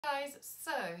Guys,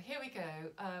 so here we go,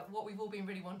 what we've all been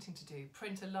really wanting to do,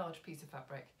 print a large piece of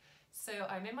fabric. So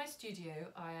I'm in my studio,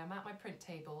 I am at my print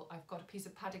table, I've got a piece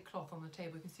of padded cloth on the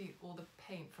table. You can see all the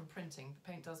paint from printing.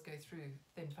 The paint does go through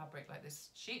thin fabric like this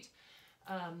sheet.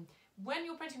 When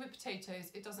you're printing with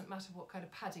potatoes, it doesn't matter what kind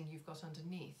of padding you've got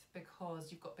underneath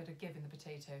because you've got a bit of give in the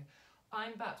potato.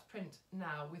 I'm about to print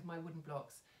now with my wooden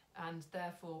blocks, and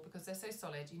therefore, because they're so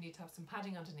solid, you need to have some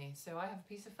padding underneath. So I have a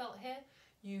piece of felt here.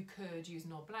 You could use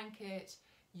an old blanket,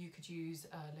 you could use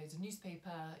loads of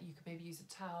newspaper, you could maybe use a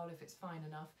towel if it's fine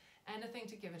enough, anything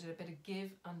to give it a bit of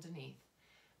give underneath.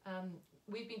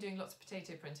 We've been doing lots of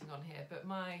potato printing on here, but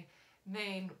my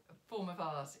main form of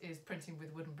art is printing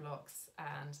with wooden blocks,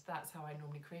 and that's how I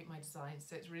normally create my designs.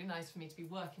 So it's really nice for me to be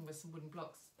working with some wooden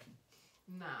blocks.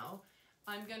 Now,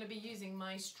 I'm going to be using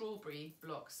my strawberry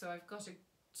blocks. So I've got a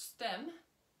stem,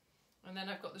 and then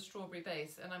I've got the strawberry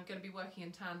base, and I'm going to be working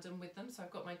in tandem with them. So I've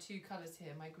got my two colours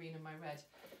here, my green and my red.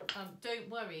 Don't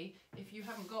worry if you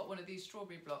haven't got one of these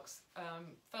strawberry blocks.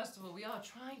 First of all, we are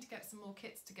trying to get some more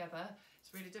kits together.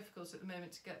 It's really difficult at the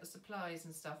moment to get the supplies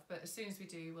and stuff, but as soon as we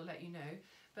do, we'll let you know.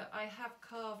 But I have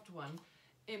carved one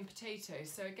in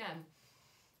potatoes. So again,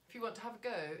 if you want to have a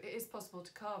go, it is possible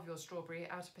to carve your strawberry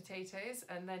out of potatoes,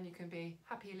 and then you can be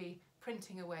happily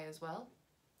printing away as well.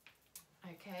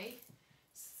 Okay.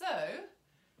 So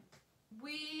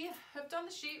we have done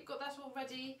the sheet, got that all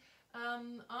ready.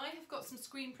 I have got some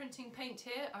screen printing paint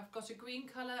here. I've got a green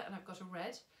colour and I've got a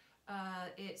red.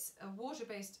 It's a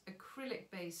water-based,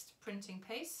 acrylic-based printing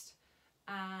paste,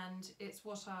 and it's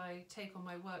what I take on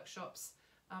my workshops.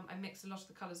 I mix a lot of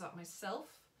the colours up myself,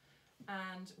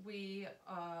 and we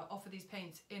offer these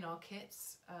paints in our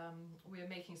kits. We're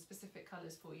making specific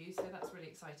colours for you, so that's really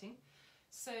exciting.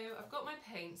 So I've got my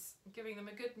paints, giving them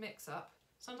a good mix up.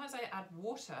 Sometimes I add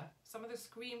water. Some of the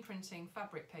screen printing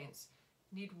fabric paints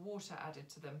need water added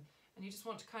to them, and you just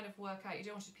want to kind of work out, you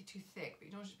don't want it to be too thick, but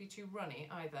you don't want it to be too runny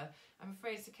either. I'm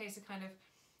afraid it's a case of kind of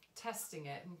testing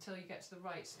it until you get to the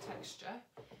right texture.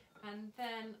 And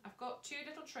then I've got two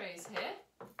little trays here,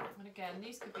 and again,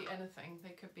 these could be anything.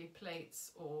 They could be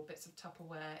plates or bits of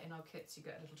Tupperware. In our kits you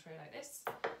get a little tray like this.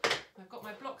 I've got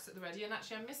my blocks at the ready, and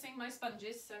actually I'm missing my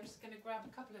sponges, so I'm just going to grab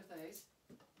a couple of those.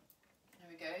 There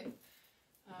we go.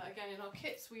 Again, in our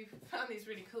kits we've found these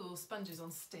really cool sponges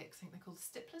on sticks. I think they're called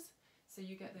stipplers, so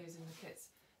you get those in the kits.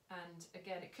 And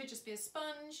again, it could just be a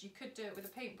sponge, you could do it with a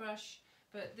paintbrush,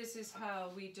 but this is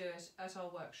how we do it at our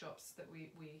workshops that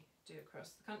we do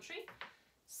across the country.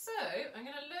 So I'm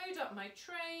going to load up my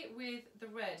tray with the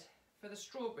red for the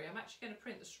strawberry. I'm actually going to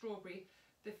print the strawberry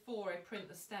before I print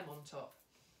the stem on top.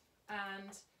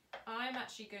 And I'm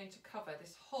actually going to cover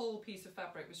this whole piece of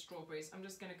fabric with strawberries. I'm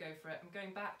just going to go for it. I'm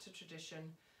going back to tradition.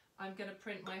 I'm going to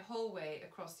print my whole way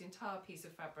across the entire piece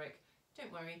of fabric.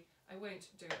 Don't worry, I won't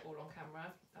do it all on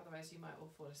camera, otherwise you might all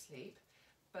fall asleep.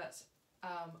 But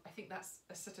I think that's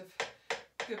a sort of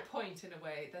good point in a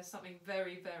way. There's something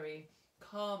very, very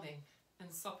calming and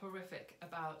soporific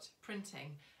about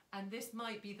printing. And this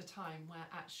might be the time where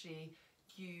actually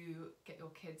you get your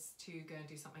kids to go and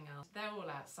do something else. They're all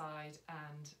outside,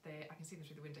 and I can see them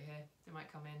through the window here. They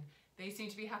might come in. They seem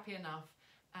to be happy enough,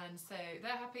 and so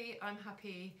they're happy, I'm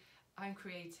happy, I'm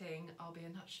creating. I'll be a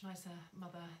much nicer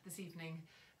mother this evening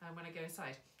when I go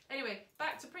inside. Anyway,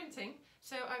 back to printing.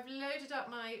 So I've loaded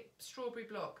up my strawberry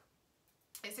block.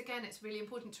 It's really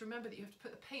important to remember that you have to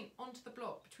put the paint onto the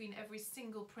block between every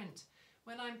single print.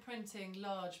 When I'm printing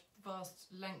large, vast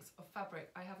lengths of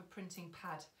fabric, I have a printing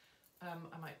pad.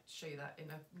 I might show you that in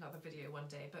another video one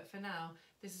day, but for now,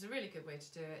 this is a really good way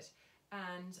to do it.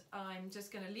 And I'm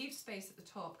just going to leave space at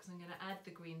the top because I'm going to add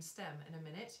the green stem in a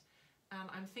minute. And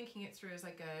I'm thinking it through as I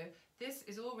go. This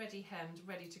is already hemmed,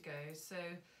 ready to go. So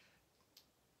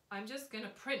I'm just going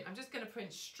to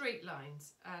print straight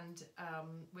lines, and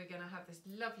we're going to have this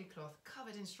lovely cloth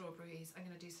covered in strawberries. I'm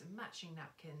going to do some matching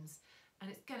napkins,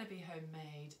 and it's going to be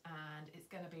homemade, and it's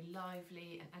going to be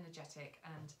lively and energetic,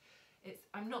 and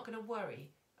I'm not going to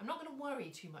worry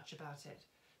too much about it.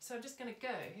 So I'm just going to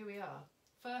go. Here we are.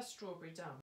 First strawberry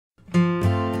done.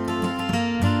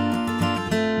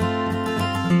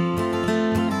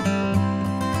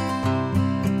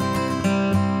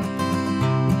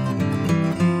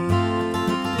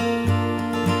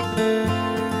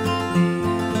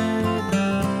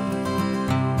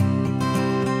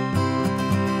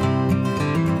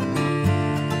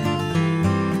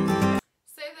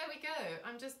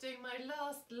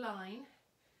 Line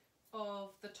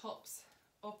of the tops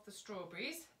of the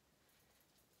strawberries.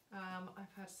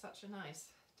 I've had such a nice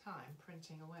time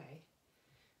printing away.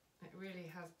 It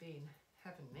really has been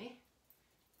heavenly.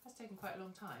 It has taken quite a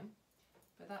long time,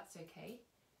 but that's okay.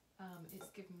 it's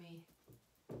given me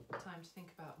time to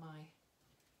think about my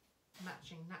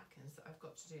matching napkins that I've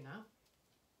got to do now.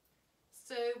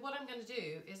 So what I'm going to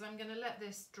do is I'm going to let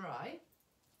this dry,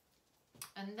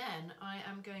 and then I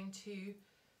am going to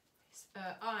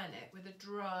iron it with a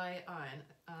dry iron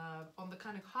on the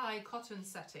kind of high cotton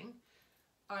setting.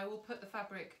 I will put the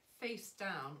fabric face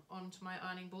down onto my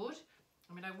ironing board.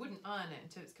 I mean, I wouldn't iron it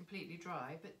until it's completely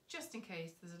dry, but just in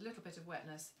case there's a little bit of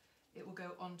wetness, it will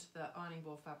go onto the ironing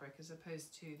board fabric as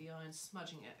opposed to the iron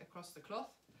smudging it across the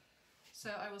cloth. So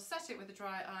I will set it with a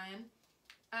dry iron,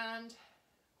 and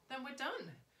then we're done.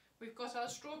 We've got our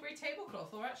strawberry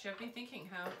tablecloth, or actually I've been thinking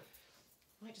how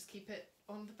I might just keep it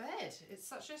on the bed. It's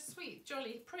such a sweet,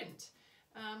 jolly print.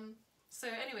 So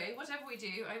anyway, whatever we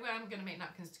do, I am going to make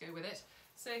napkins to go with it.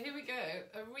 So here we go,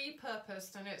 a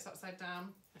repurposed, I know it's upside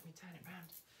down, let me turn it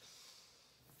round.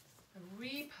 A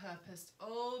repurposed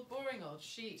old, boring old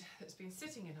sheet that's been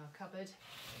sitting in our cupboard,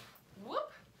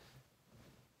 whoop,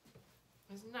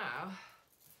 is now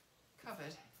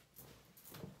covered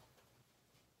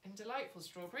in delightful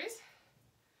strawberries,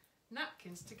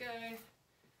 napkins to go,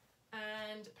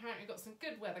 and apparently got some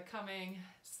good weather coming,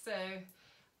 so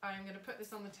I'm going to put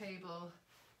this on the table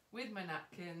with my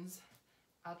napkins.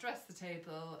 I'll dress the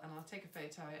table and I'll take a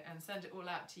photo and send it all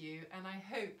out to you, and I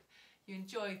hope you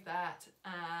enjoyed that,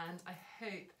 and I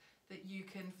hope that you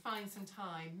can find some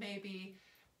time maybe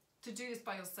to do this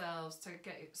by yourselves, to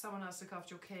get someone else to look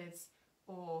after your kids,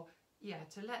 or yeah,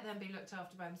 to let them be looked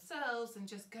after by themselves and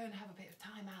just go and have a bit of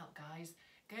time out, guys.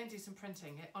 Go and do some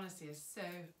printing. It honestly is so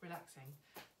relaxing.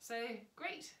 So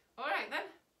great. All right then,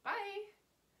 bye.